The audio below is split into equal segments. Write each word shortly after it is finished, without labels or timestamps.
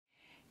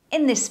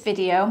In this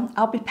video,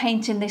 I'll be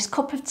painting this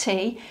cup of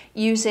tea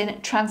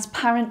using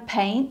transparent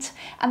paint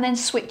and then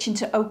switching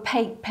to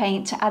opaque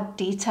paint to add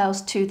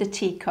details to the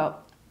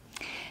teacup.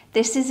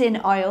 This is in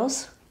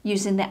oils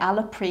using the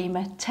Alla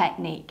Prima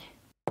technique.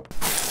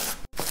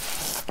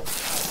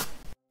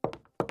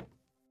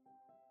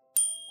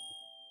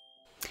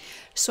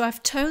 So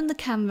I've toned the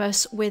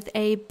canvas with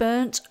a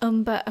burnt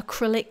umber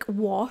acrylic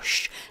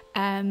wash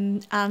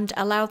and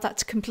allowed that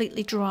to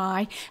completely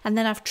dry, and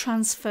then I've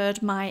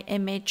transferred my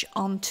image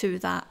onto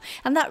that,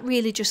 and that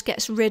really just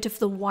gets rid of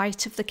the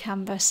white of the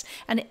canvas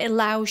and it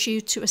allows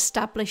you to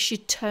establish your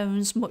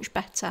tones much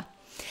better.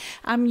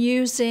 I'm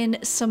using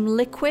some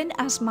liquid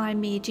as my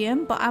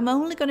medium, but I'm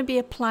only going to be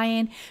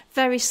applying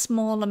very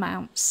small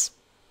amounts.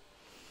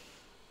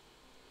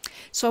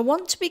 So I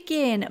want to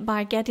begin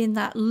by getting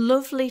that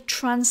lovely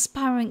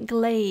transparent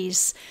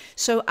glaze.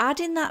 So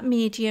adding that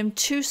medium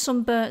to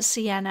some burnt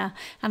sienna,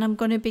 and I'm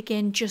going to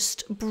begin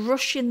just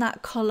brushing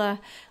that colour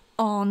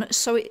on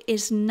so it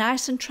is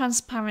nice and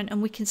transparent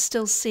and we can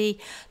still see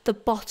the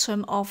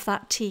bottom of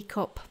that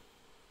teacup.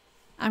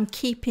 I'm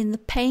keeping the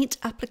paint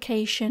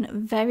application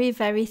very,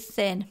 very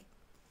thin.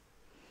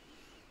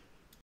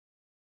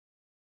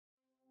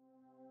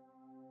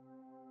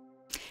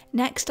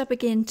 Next, I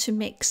begin to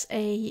mix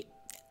a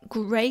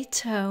grey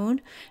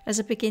tone as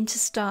I begin to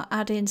start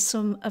adding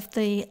some of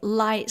the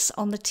lights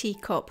on the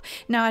teacup.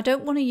 Now, I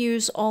don't want to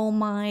use all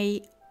my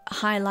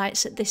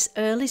highlights at this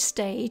early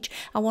stage.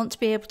 I want to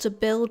be able to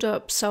build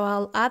up, so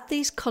I'll add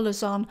these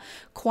colours on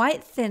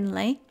quite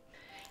thinly,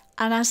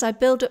 and as I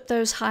build up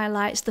those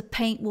highlights the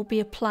paint will be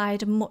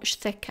applied much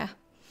thicker.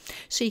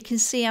 So you can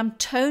see I'm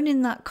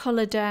toning that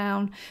colour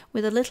down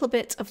with a little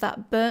bit of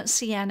that burnt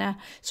sienna,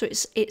 so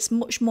it's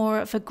much more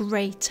of a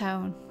grey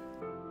tone.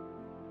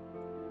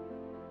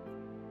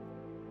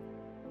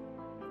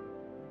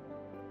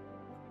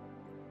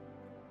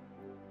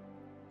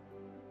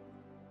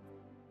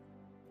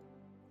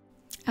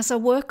 As I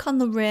work on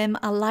the rim,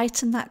 I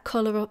lighten that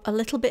colour up a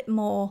little bit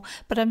more,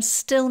 but I'm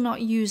still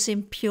not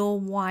using pure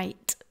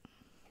white.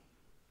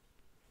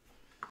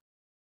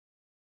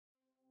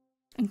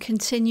 And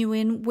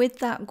continuing with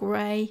that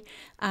grey,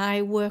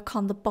 I work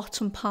on the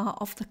bottom part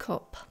of the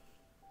cup.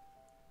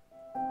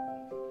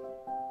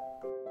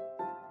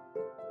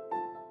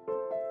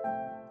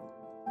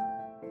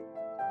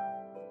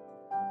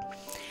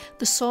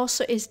 The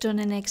saucer is done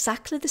in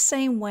exactly the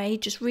same way,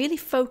 just really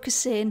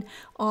focusing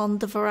on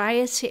the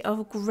variety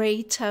of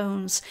grey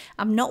tones.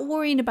 I'm not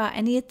worrying about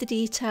any of the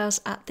details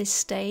at this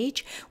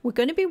stage. We're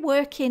going to be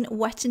working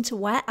wet into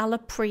wet, Alla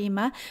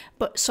Prima,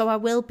 but so I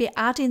will be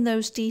adding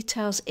those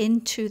details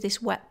into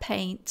this wet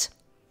paint.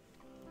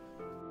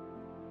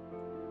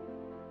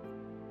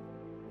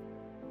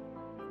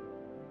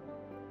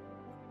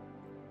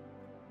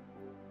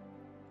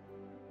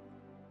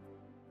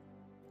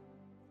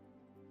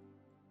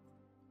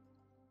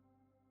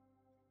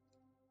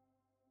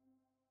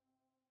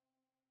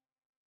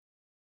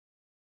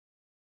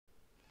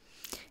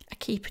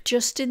 Keep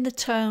adjusting the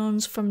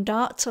tones from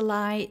dark to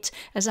light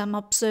as I'm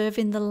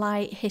observing the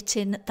light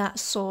hitting that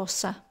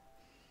saucer.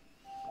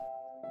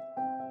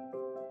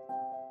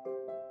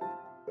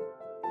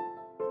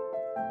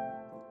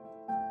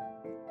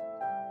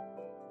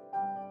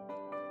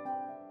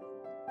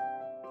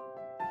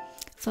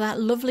 For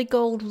that lovely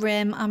gold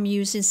rim, I'm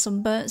using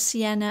some burnt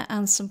sienna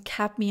and some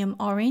cadmium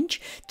orange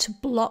to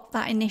block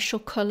that initial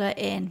colour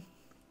in.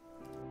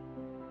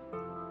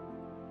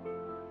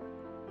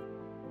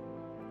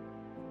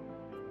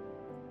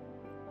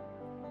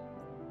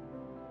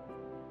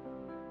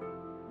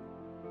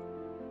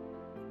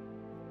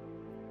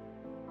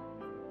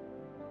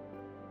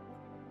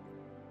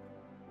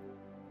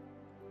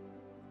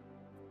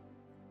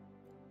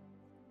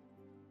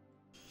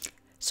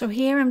 So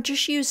here I'm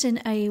just using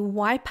a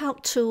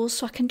wipeout tool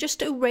so I can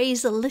just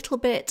erase a little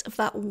bit of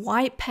that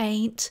white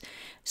paint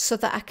so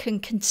that I can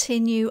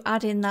continue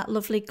adding that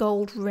lovely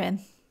gold rim.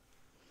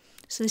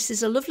 So this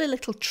is a lovely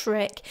little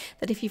trick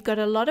that if you've got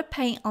a lot of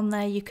paint on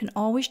there, you can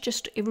always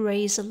just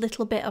erase a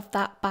little bit of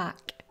that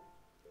back.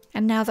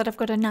 And now that I've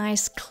got a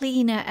nice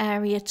cleaner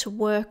area to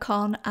work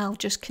on, I'll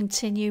just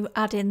continue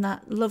adding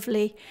that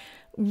lovely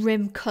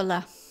rim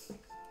colour.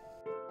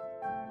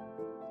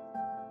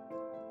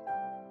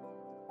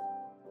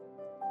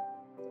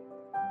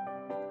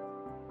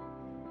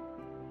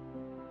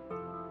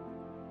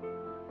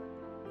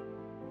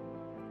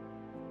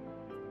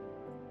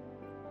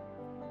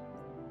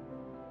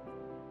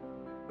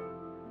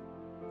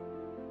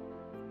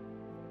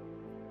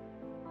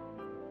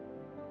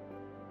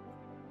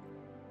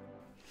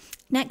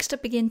 Next I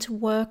begin to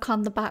work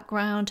on the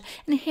background,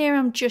 and here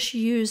I'm just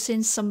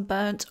using some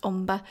burnt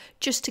umber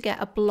just to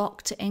get a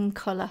blocked in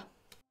colour.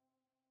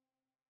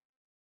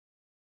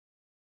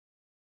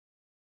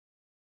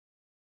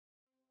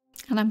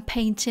 And I'm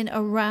painting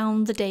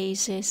around the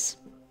daisies.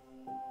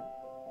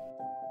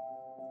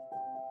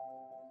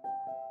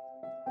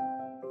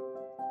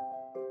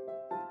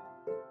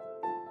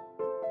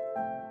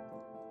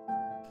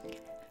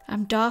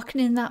 I'm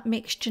darkening that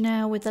mixture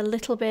now with a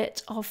little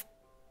bit of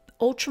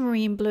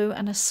ultramarine blue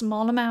and a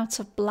small amount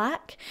of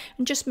black,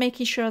 and just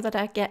making sure that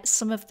I get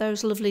some of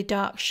those lovely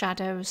dark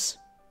shadows.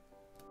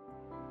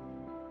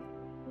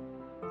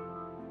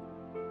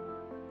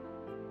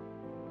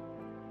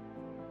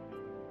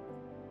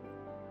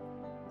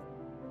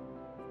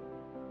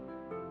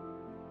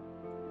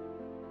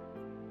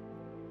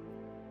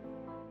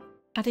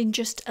 Adding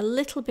just a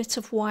little bit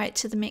of white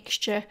to the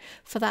mixture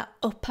for that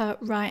upper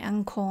right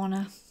hand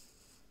corner.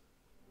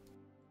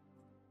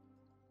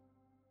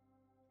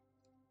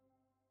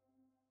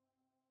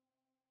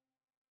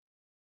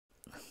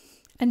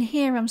 And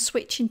here I'm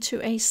switching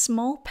to a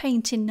small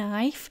painting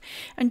knife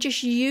and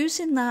just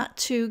using that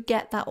to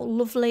get that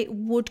lovely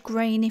wood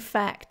grain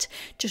effect.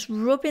 Just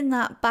rubbing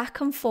that back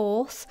and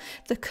forth.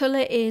 The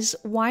colour is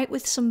white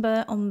with some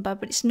burnt umber,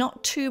 but it's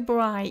not too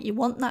bright. You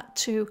want that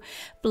to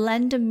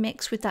blend and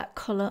mix with that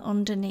colour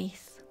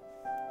underneath.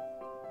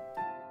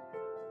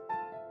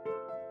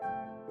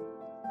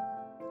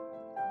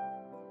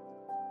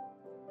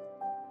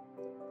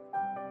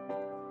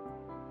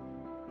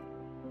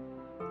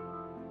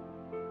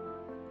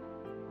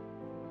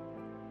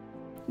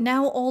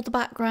 Now all the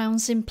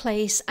background's in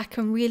place, I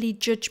can really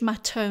judge my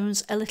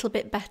tones a little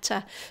bit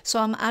better. So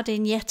I'm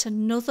adding yet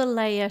another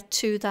layer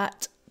to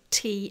that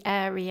T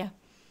area.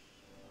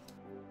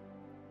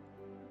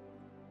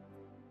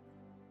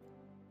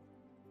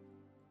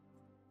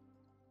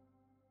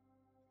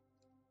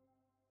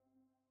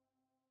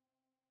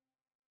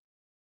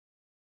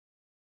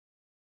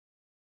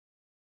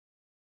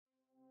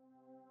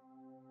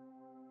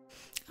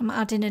 I'm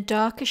adding a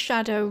darker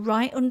shadow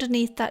right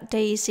underneath that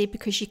daisy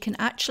because you can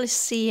actually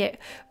see it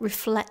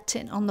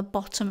reflecting on the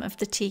bottom of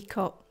the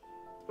teacup.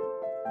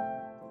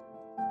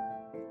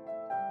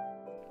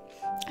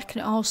 I can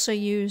also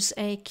use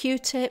a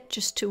Q-tip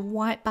just to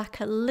wipe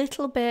back a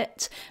little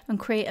bit and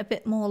create a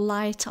bit more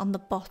light on the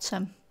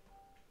bottom.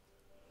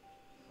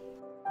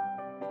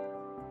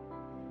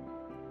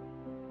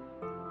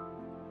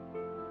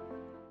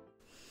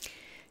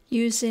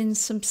 Using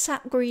some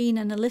sap green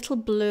and a little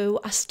blue,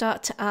 I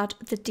start to add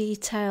the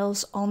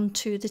details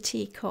onto the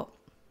teacup.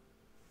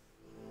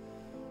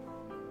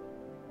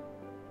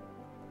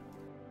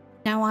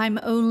 Now I'm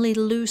only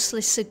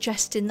loosely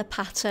suggesting the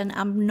pattern,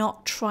 I'm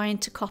not trying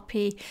to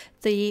copy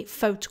the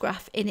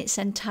photograph in its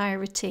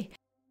entirety.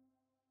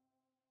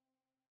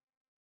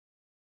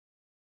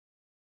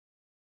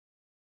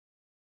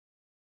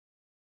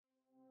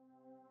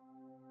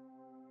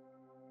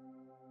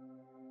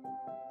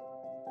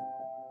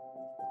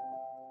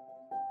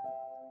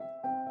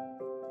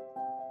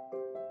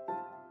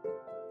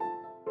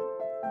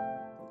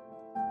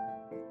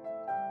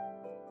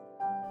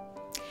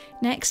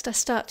 Next, I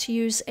start to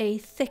use a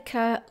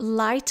thicker,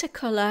 lighter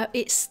colour.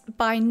 It's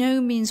by no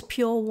means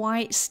pure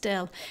white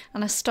still,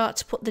 and I start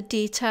to put the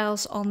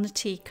details on the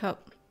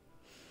teacup.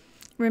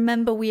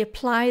 Remember, we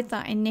applied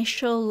that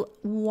initial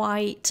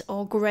white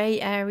or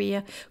grey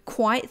area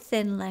quite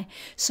thinly,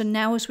 so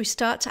now as we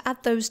start to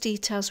add those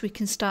details, we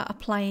can start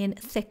applying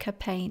thicker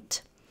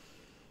paint.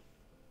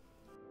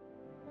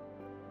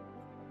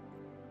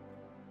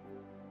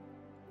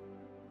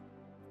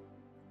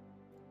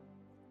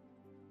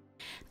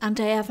 And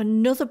I have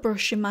another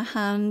brush in my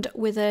hand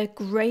with a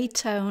grey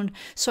tone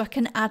so I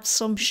can add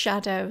some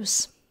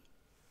shadows.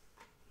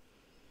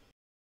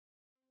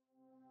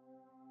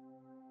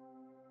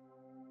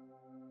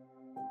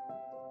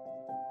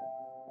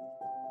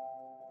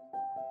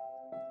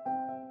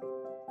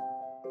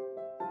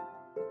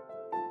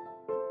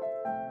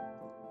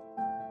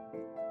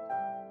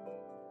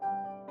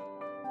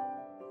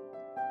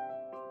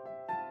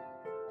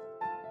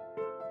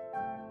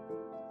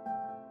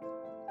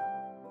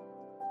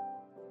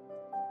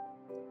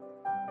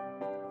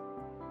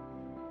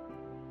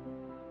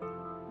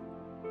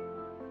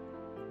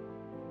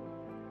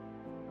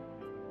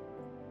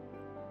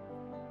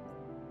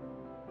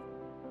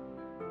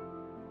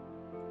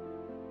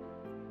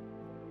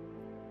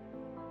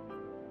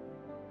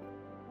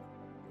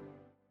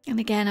 And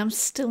again, I'm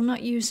still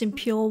not using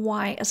pure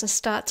white as I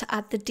start to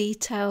add the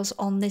details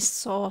on this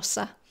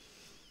saucer.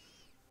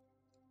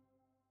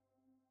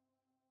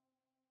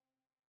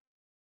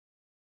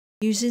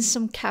 Using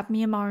some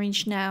cadmium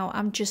orange now,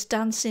 I'm just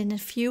dancing a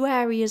few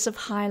areas of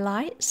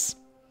highlights.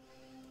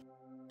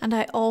 And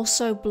I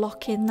also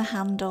block in the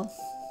handle.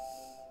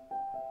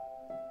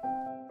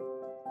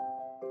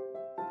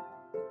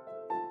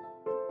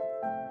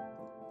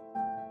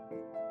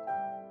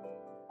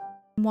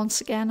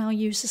 Once again, I'll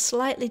use a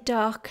slightly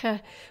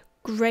darker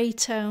grey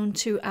tone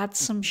to add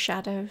some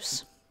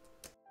shadows.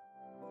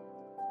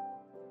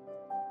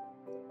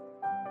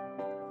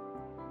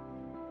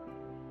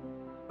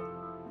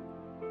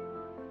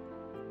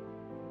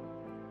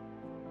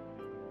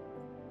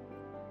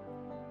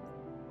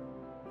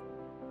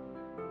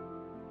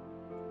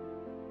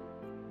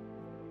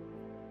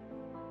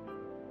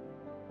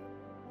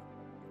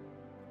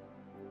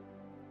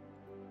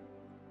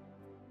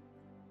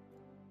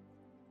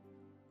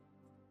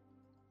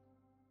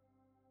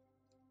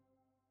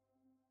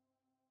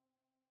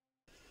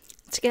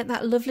 To get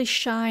that lovely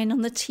shine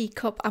on the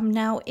teacup, I'm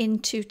now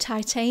into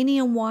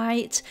titanium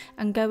white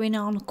and going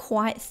on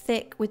quite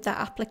thick with that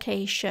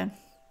application.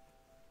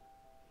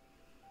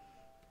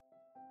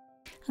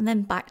 And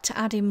then back to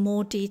adding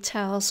more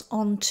details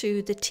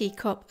onto the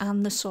teacup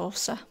and the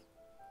saucer.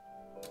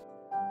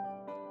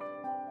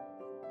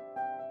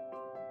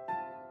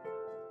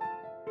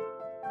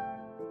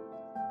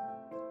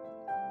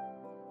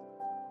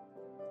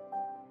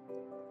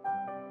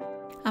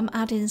 I'm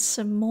adding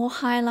some more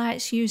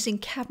highlights using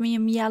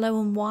cadmium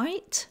yellow and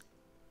white.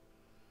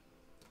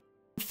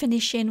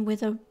 Finishing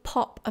with a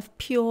pop of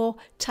pure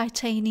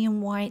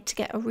titanium white to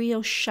get a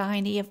real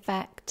shiny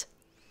effect.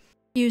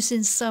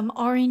 Using some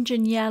orange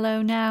and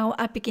yellow now,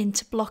 I begin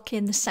to block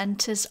in the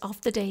centres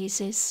of the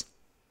daisies.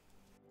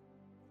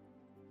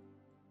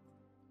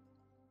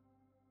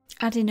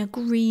 Adding a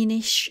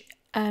greenish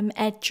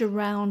edge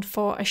around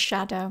for a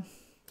shadow.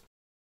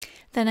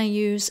 Then I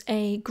use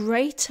a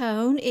grey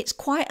tone. It's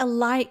quite a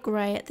light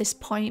grey at this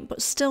point,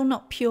 but still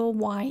not pure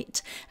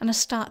white, and I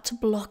start to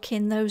block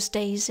in those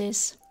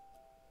daisies.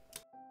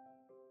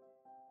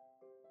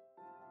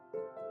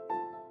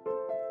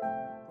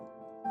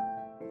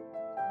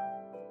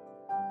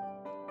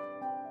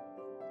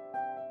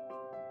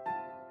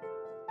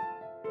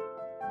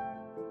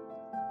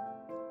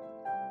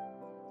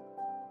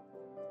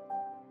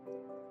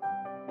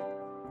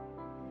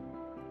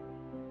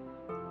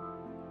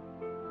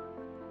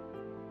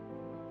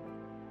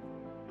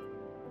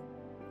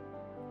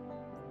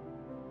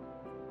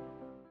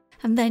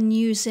 And then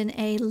using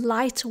a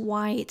lighter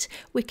white,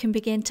 we can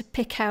begin to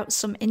pick out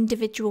some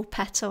individual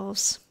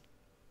petals.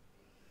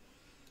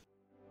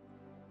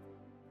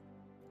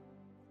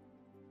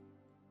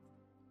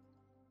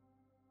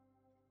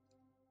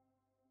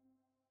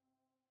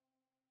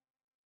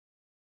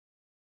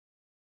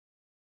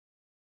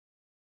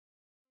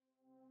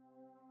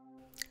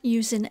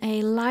 Using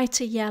a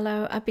lighter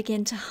yellow, I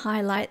begin to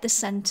highlight the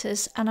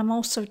centres, and I'm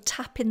also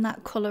tapping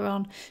that colour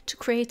on to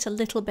create a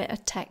little bit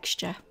of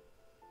texture.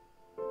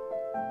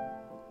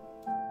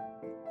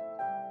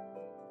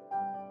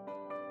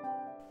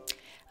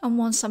 And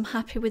once I'm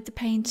happy with the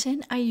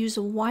painting, I use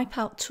a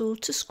wipeout tool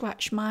to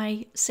scratch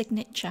my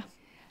signature.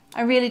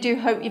 I really do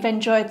hope you've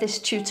enjoyed this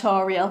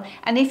tutorial,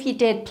 and if you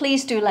did,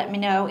 please do let me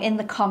know in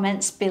the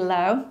comments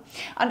below.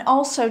 And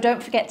also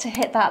don't forget to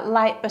hit that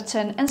like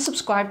button and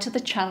subscribe to the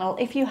channel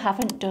if you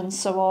haven't done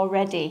so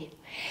already.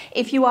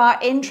 If you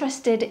are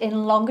interested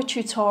in longer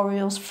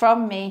tutorials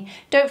from me,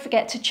 don't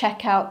forget to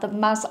check out the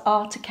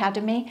MazArt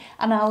Academy,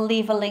 and I'll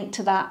leave a link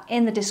to that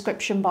in the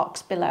description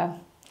box below.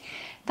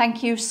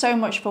 Thank you so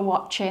much for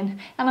watching,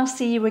 and I'll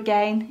see you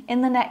again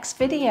in the next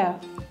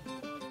video.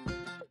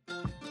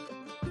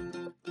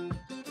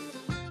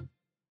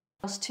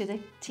 To the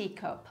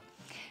teacup.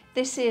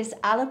 This is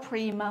Alla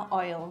Prima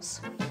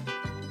oils.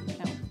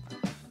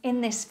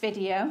 In this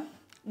video,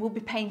 we'll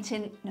be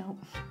painting,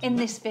 in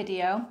this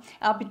video,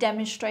 I'll be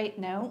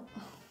demonstrating,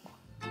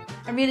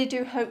 I really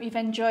do hope you've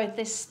enjoyed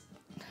this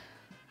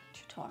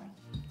tutorial.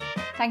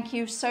 Thank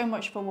you so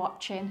much for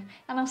watching,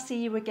 and I'll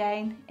see you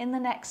again in the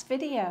next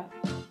video.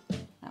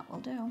 That will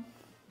do.